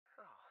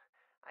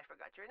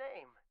forgot your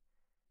name.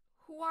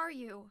 Who are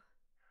you?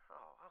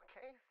 Oh,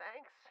 okay,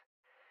 thanks.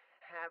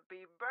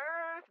 Happy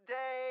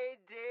birthday,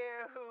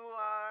 dear. Who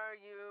are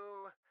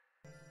you?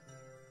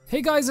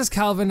 Hey guys, it's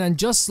Calvin, and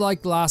just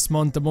like last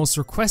month, the most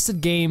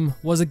requested game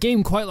was a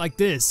game quite like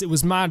this. It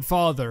was Mad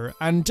Father,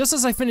 and just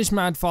as I finished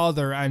Mad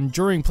Father, and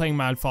during playing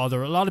Mad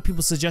Father, a lot of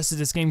people suggested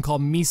this game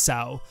called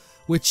Misao,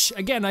 which,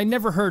 again, I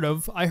never heard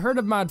of. I heard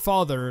of Mad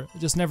Father,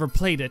 just never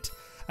played it.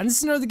 And this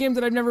is another game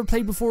that I've never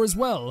played before as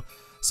well.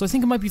 So I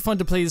think it might be fun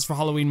to play this for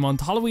Halloween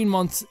month. Halloween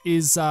month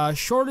is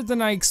shorter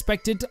than I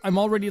expected. I'm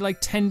already like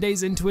 10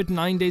 days into it,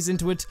 9 days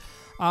into it.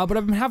 But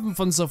I've been having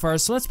fun so far,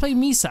 so let's play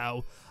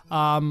Misao.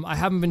 I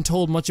haven't been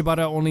told much about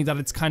it, only that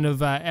it's kind of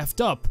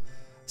effed up.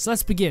 So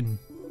let's begin.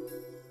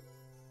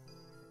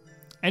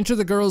 Enter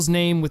the girl's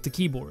name with the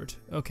keyboard.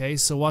 Okay,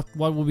 so what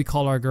will we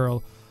call our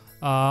girl?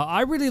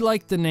 I really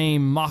like the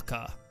name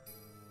Maka.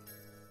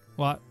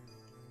 What?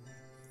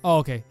 Oh,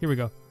 okay, here we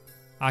go.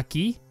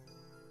 Aki?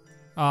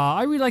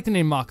 I really like the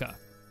name Maka.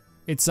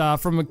 It's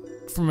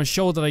from a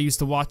show that I used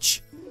to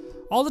watch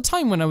all the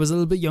time when I was a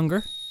little bit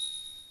younger.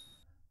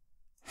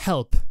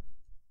 Help.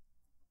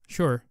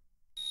 Sure.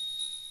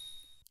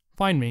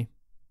 Find me.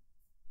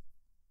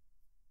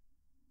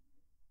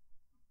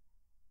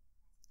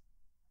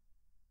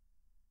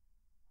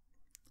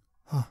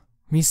 Huh.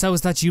 Misao,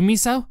 is that you,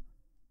 Misao?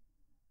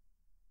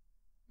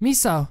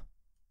 Misao?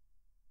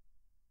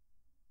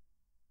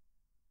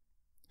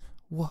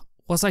 What?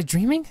 Was I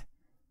dreaming?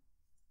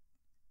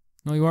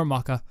 No, you aren't,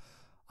 Maka.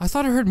 I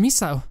thought I heard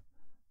Misao.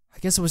 I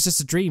guess it was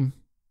just a dream.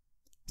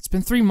 It's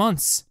been 3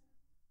 months.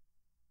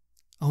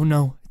 Oh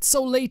no, it's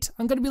so late.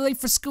 I'm gonna be late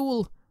for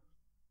school.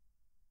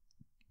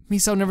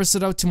 Misao never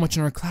stood out too much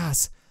in our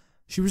class.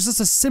 She was just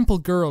a simple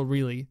girl,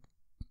 really.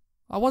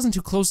 I wasn't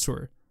too close to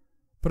her,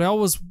 but I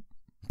was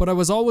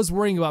always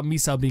worrying about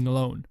Misao being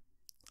alone.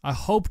 I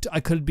hoped I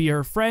could be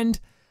her friend,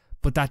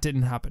 but that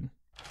didn't happen.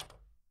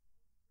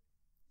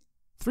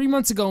 3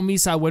 months ago,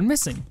 Misao went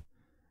missing.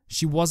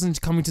 She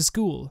wasn't coming to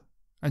school,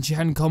 and she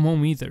hadn't come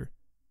home either.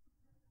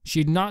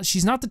 She's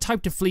not the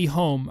type to flee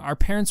home. Our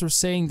parents were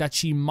saying that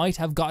she might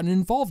have gotten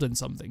involved in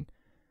something.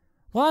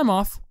 Well, I'm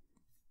off.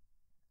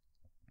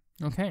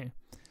 Okay.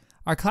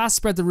 Our class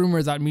spread the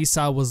rumor that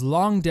Misao was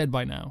long dead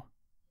by now.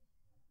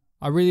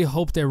 I really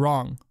hope they're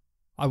wrong.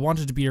 I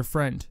wanted to be her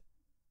friend.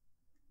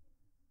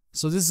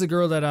 So this is a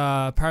girl that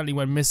apparently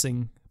went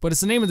missing. But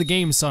it's the name of the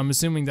game, so I'm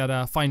assuming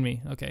that, find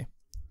me. Okay.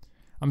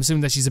 I'm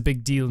assuming that she's a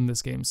big deal in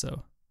this game,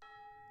 so.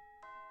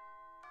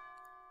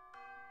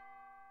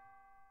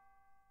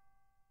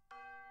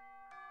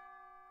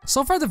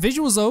 So far the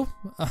visuals though,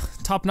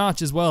 top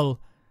notch as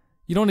well.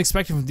 You don't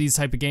expect it from these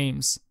type of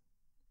games.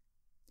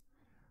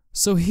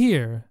 So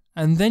here,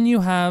 and then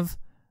you have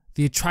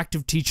the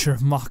attractive teacher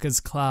of Maka's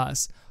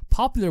class,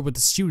 popular with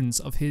the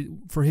students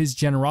for his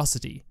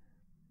generosity.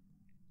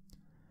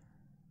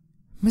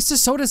 Mr.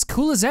 Soda's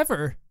cool as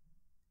ever.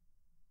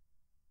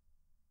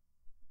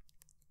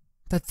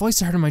 That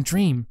voice I heard in my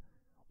dream,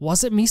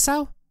 was it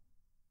Misao?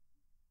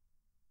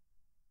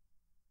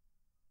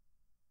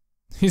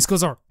 He just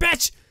goes over,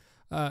 bitch!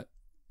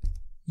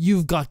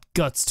 You've got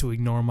guts to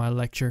ignore my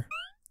lecture.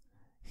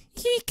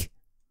 Yeek!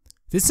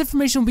 This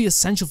information will be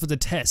essential for the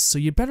test, so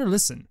you'd better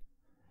listen.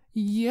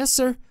 Yes,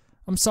 sir.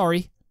 I'm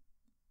sorry.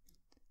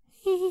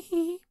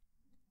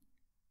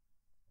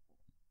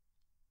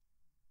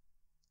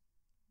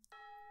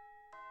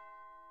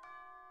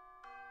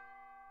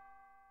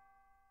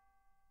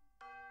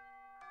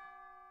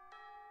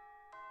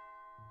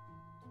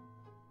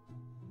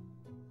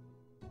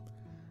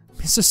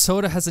 Mr.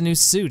 Soda has a new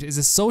suit. Is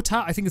it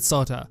Sota? I think it's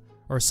Sota.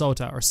 Or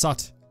Sota. Or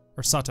Sot.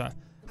 Or Sota.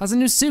 Has a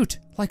new suit.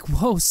 Like,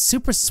 whoa,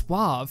 super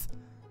suave.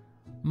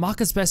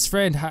 Maka's best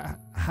friend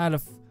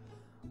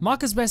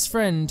Maka's best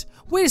friend.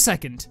 Wait a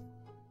second.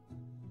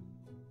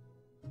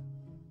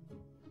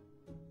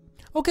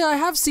 Okay, I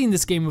have seen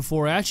this game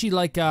before. I actually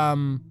like, I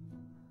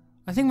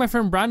think my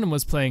friend Brandon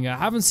was playing it.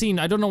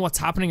 I don't know what's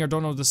happening or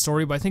don't know the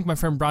story, but I think my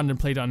friend Brandon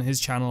played it on his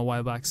channel a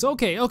while back. So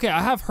okay,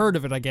 I have heard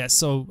of it, I guess.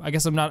 So I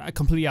guess I'm not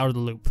completely out of the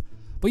loop.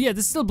 But yeah,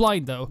 this is still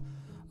blind though.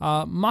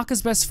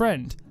 Maka's best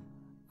friend.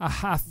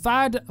 A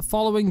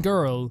fad-following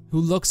girl who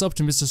looks up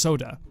to Mr.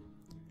 Soda.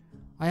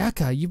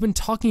 Ayaka, you've been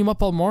talking him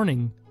up all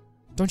morning.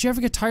 Don't you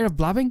ever get tired of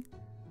blabbing?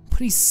 But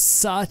he's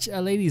such a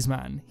ladies'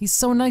 man. He's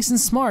so nice and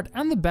smart,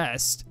 and the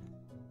best.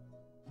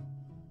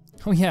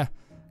 Oh yeah,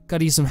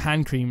 gotta use some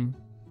hand cream.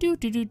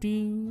 Did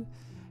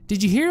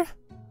you hear?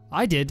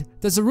 I did.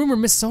 There's a rumor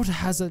Miss Soda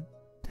has a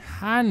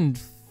hand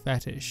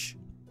fetish.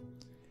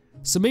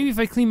 So maybe if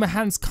I clean my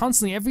hands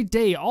constantly every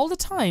day, all the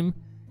time,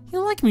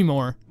 he'll like me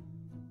more.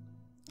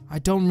 I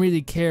don't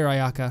really care,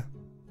 Ayaka.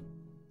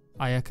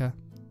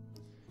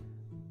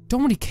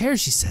 Don't really care,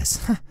 she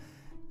says.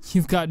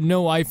 You've got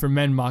no eye for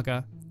men,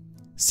 Maka.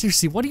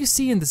 Seriously, what do you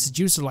see in the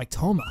seducer like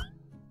Toma?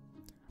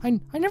 I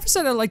never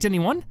said I liked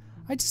anyone.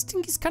 I just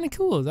think he's kind of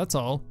cool, that's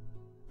all.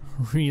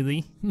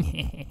 Really?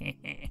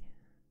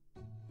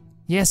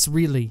 Yes,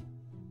 really.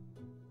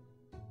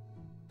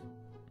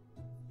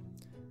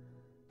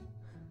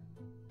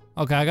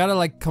 Okay, I gotta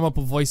like come up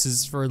with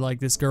voices for like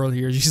this girl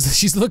here.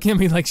 She's looking at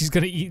me like she's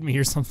gonna eat me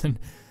or something.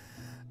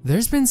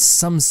 There's been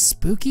some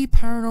spooky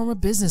paranormal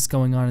business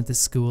going on at this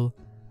school.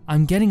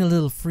 I'm getting a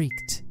little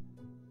freaked.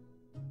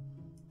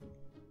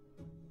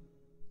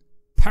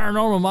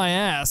 Paranormal my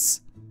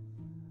ass.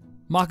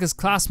 Maka's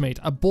classmate,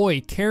 a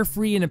boy,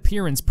 carefree in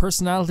appearance,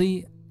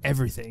 personality,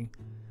 everything.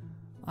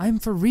 I'm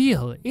for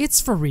real.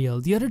 It's for real.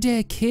 The other day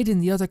a kid in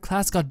the other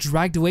class got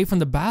dragged away from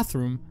the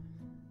bathroom.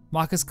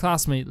 Maka's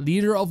classmate,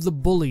 leader of the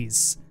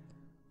bullies.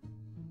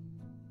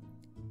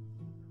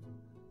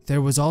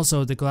 There was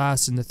also the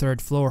glass in the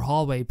 3rd floor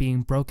hallway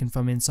being broken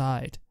from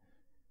inside.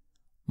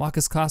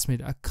 Maka's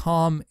classmate, a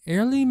calm,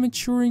 early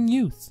maturing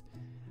youth.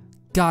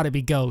 Gotta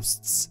be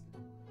ghosts.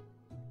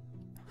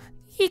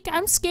 Eek,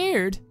 I'm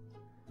scared.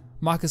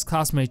 Maka's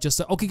classmate just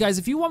okay guys,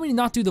 if you want me to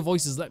not do the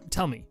voices,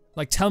 tell me.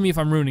 Like tell me if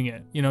I'm ruining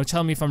it. You know,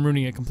 tell me if I'm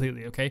ruining it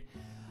completely, okay?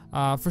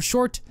 For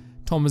short,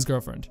 Toma's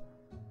girlfriend.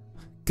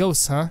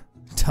 Ghosts, huh?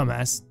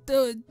 Dumbass.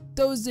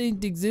 Those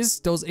ain't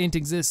exist. Those ain't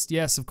exist.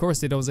 Yes, of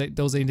course those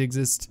ain't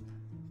exist.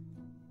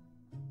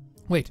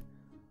 Wait.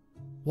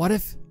 What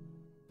if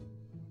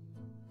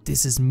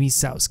this is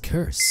Misao's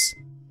curse?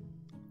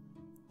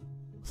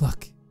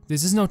 Look,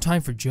 this is no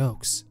time for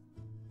jokes.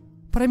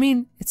 But I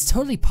mean, it's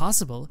totally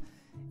possible.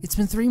 It's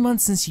been 3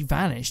 months since she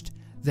vanished,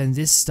 then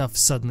this stuff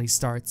suddenly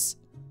starts.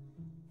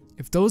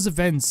 If those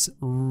events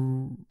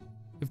are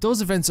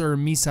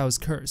Misao's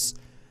curse,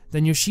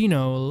 then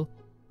Yoshina'll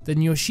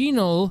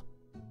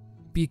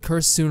be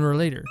cursed sooner or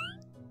later.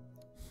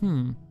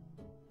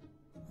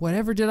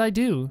 Whatever did I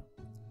do?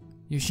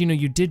 Yoshino,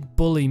 you did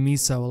bully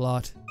Misao a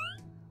lot.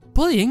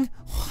 Bullying?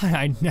 Why,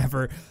 I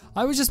never.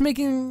 I was just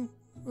making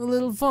a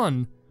little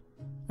fun.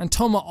 And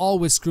Toma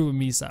always screw with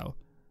Misao.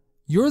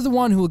 You're the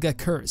one who will get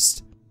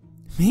cursed.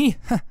 Me?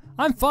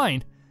 I'm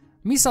fine.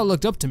 Misao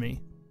looked up to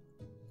me.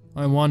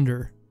 I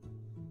wonder.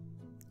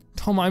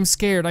 Toma, I'm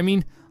scared. I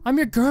mean, I'm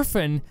your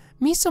girlfriend.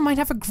 Misao might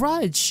have a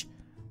grudge.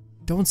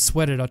 Don't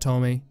sweat it,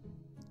 Otome.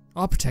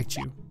 I'll protect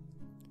you.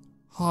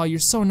 Oh, you're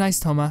so nice,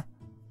 Toma.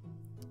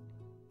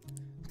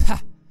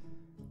 Pah.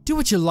 Do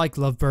what you like,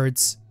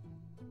 lovebirds.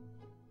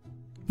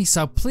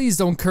 Misao, please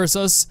don't curse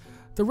us.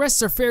 The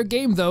rest are fair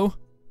game, though.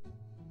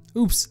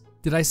 Oops,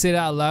 did I say that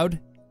out loud?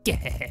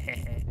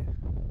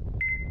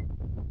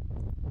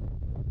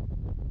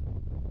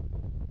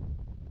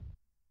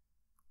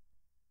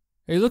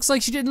 It looks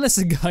like she didn't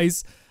listen,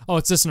 guys. Oh,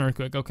 it's just an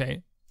earthquake,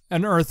 okay.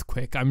 An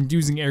earthquake, I'm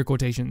using air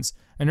quotations.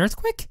 An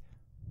earthquake?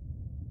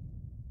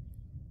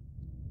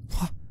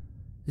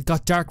 It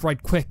got dark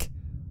right quick.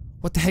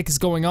 What the heck is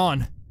going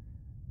on?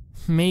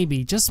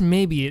 Maybe, just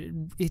maybe,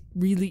 it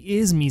really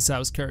is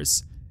Misao's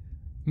curse.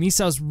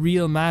 Misao's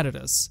real mad at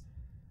us.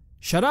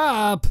 Shut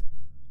up!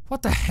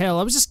 What the hell,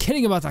 I was just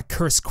kidding about that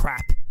curse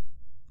crap.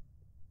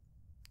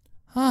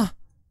 Huh?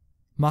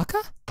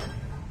 Maka?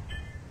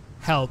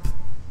 Help.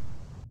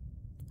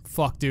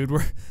 Fuck, dude,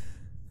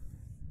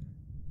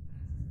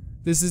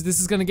 This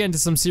is gonna get into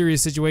some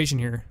serious situation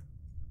here.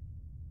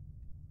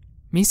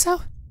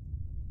 Misao?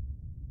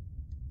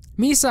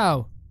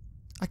 Misao!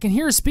 I can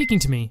hear her speaking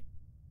to me.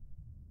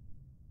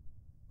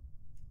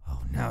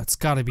 Oh, now it's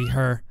gotta be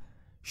her.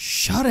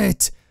 Shut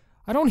it!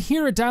 I don't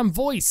hear a damn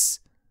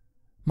voice!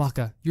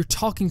 Maka, you're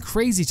talking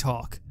crazy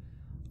talk.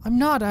 I'm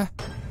not a...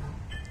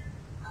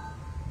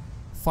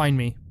 Find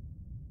me.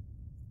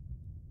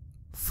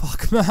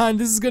 Fuck, man,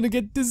 this is gonna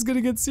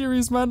get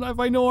serious, man. If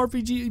I know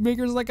RPG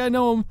makers like I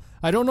know them.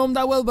 I don't know them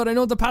that well, but I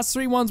know the past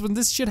 3 ones when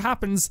this shit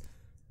happens.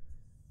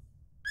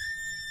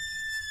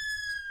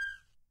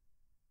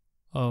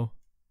 Oh.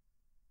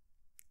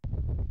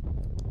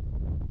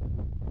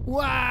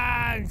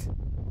 Wag!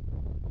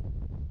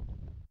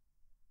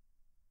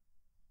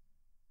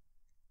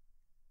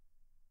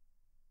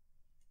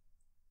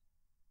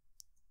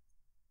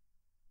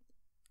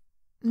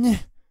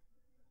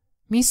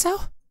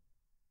 Misao?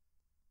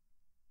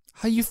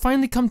 How you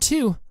finally come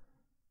to?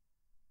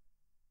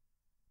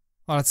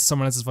 Oh, that's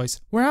someone else's voice.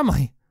 Where am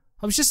I?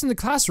 I was just in the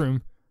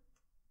classroom.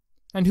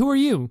 And who are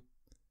you?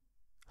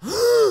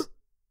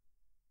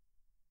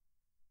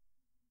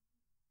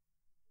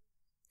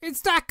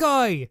 It's that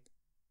guy!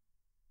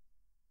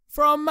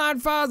 From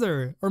Mad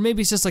Father! Or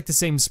maybe it's just like the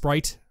same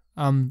sprite.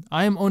 I am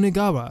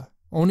Onigawa.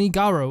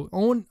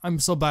 I'm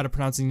so bad at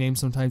pronouncing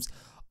names sometimes.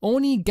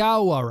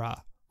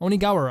 Onigawara.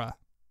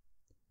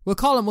 We'll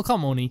call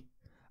him Oni.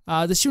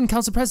 The student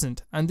council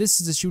president, and this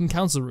is the student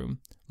council room.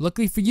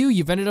 Luckily for you,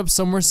 you've ended up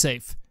somewhere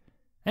safe.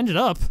 Ended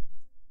up?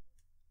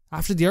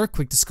 After the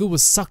earthquake, the school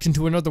was sucked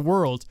into another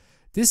world.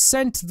 This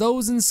sent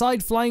those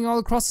inside flying all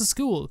across the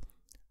school.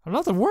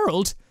 Another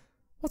world?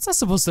 What's that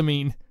supposed to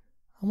mean?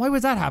 And why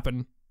would that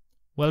happen?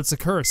 Well, it's a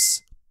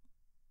curse.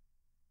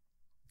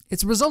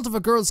 It's a result of a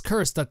girl's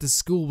curse that this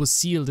school was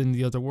sealed in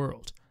the other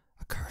world.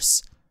 A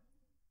curse.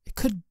 It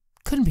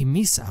couldn't be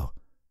Misao.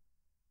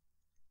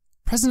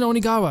 President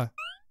Onigawa.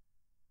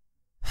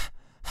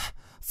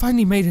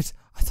 Finally made it.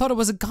 I thought it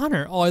was a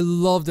goner. Oh, I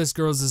love this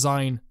girl's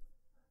design.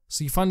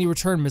 So you finally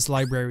returned, Miss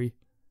Library.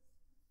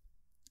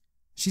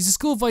 She's a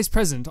school vice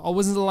president,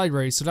 always in the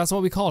library, so that's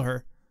what we call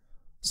her.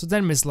 So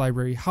then, Miss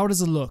Library, how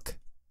does it look?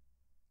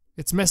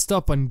 It's messed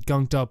up and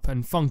gunked up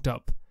and funked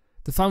up.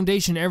 The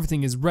foundation and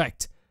everything is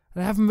wrecked,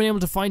 and I haven't been able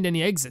to find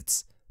any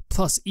exits.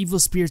 Plus, evil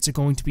spirits are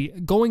going to be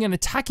going and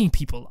attacking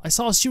people. I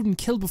saw a student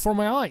killed before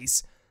my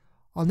eyes.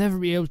 I'll never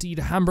be able to eat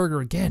a hamburger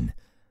again.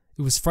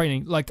 It was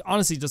frightening. Like,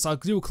 honestly, I'll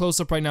do a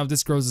close-up right now of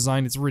this girl's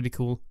design. It's really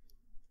cool.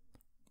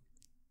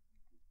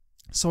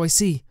 So I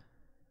see.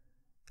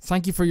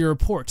 Thank you for your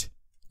report.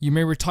 You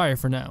may retire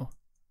for now.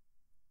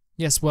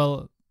 Yes,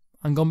 well,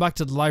 I'm going back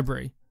to the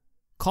library.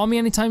 Call me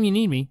anytime you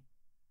need me.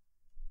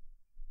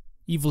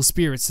 Evil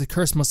spirits, the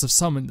curse must have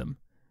summoned them.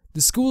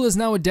 The school is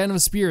now a den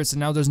of spirits and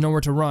now there's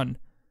nowhere to run.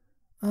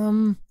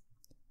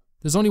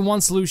 There's only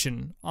one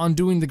solution.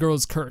 Undoing the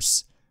girl's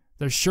curse.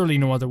 There's surely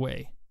no other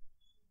way.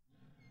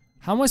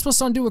 How am I supposed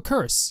to undo a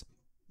curse?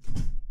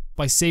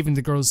 By saving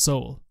the girl's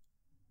soul.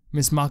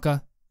 Miss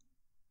Maka,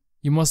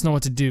 you must know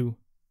what to do.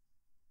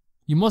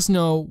 You must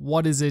know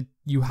what is it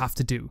you have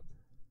to do.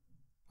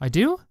 I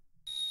do?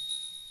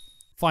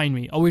 Find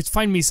me. Oh, it's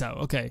find Misao.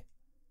 Okay.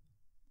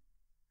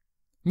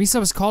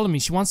 Misao is calling me.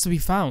 She wants to be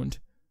found.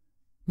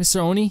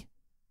 Mr. Oni?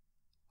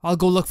 I'll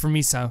go look for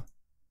Misao.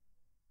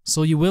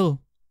 So you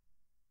will.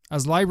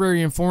 As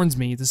library informs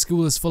me, the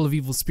school is full of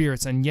evil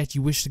spirits and yet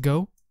you wish to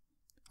go?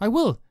 I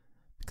will,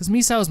 because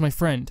Misao is my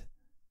friend.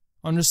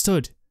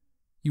 Understood.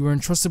 You are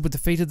entrusted with the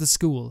fate of the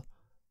school.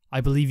 I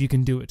believe you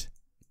can do it.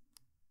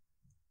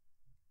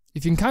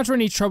 If you encounter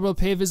any trouble,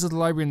 pay a visit to the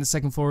library on the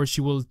second floor. She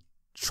will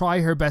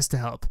try her best to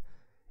help.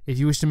 If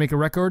you wish to make a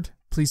record,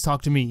 please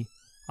talk to me.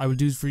 I will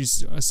do it for you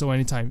so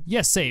anytime.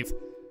 Yes, save.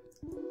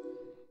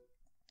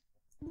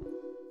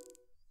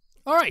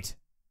 Alright.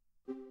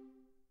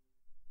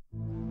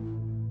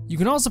 You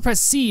can also press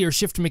C or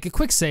Shift to make a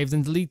quick save,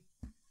 then delete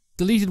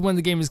it when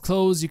the game is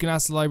closed. You can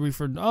ask the library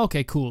for...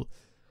 Okay, cool.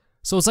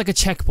 So it's like a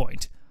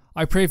checkpoint.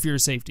 I pray for your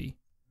safety.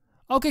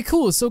 Okay,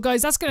 cool. So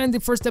guys, that's gonna end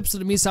the first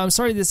episode of Misao. I'm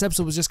sorry this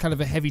episode was just kind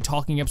of a heavy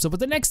talking episode, but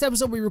the next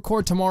episode we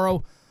record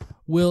tomorrow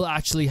will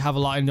actually have a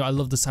lot. I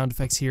love the sound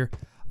effects here.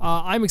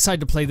 I'm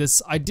excited to play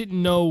this. I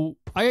didn't know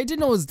it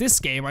was this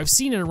game. I've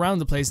seen it around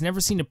the place,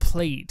 never seen it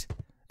played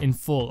in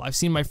full. I've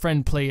seen my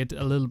friend play it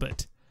a little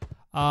bit.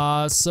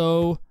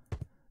 So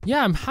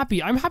yeah, I'm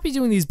happy. I'm happy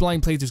doing these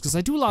blind playthroughs because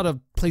I do a lot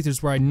of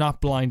playthroughs where I'm not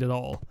blind at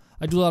all.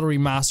 I do a lot of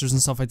remasters and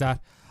stuff like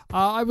that.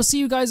 I will see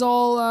you guys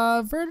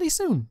all very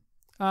soon.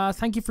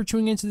 Thank you for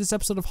tuning into this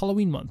episode of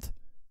Halloween month.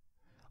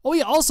 Oh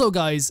yeah, also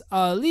guys,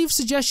 leave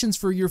suggestions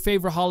for your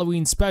favorite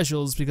Halloween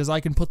specials because I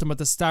can put them at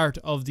the start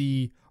of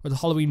the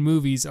Halloween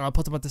movies, and I'll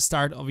put them at the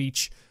start of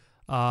each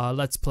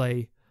Let's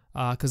Play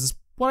because it's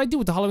what I do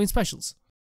with the Halloween specials.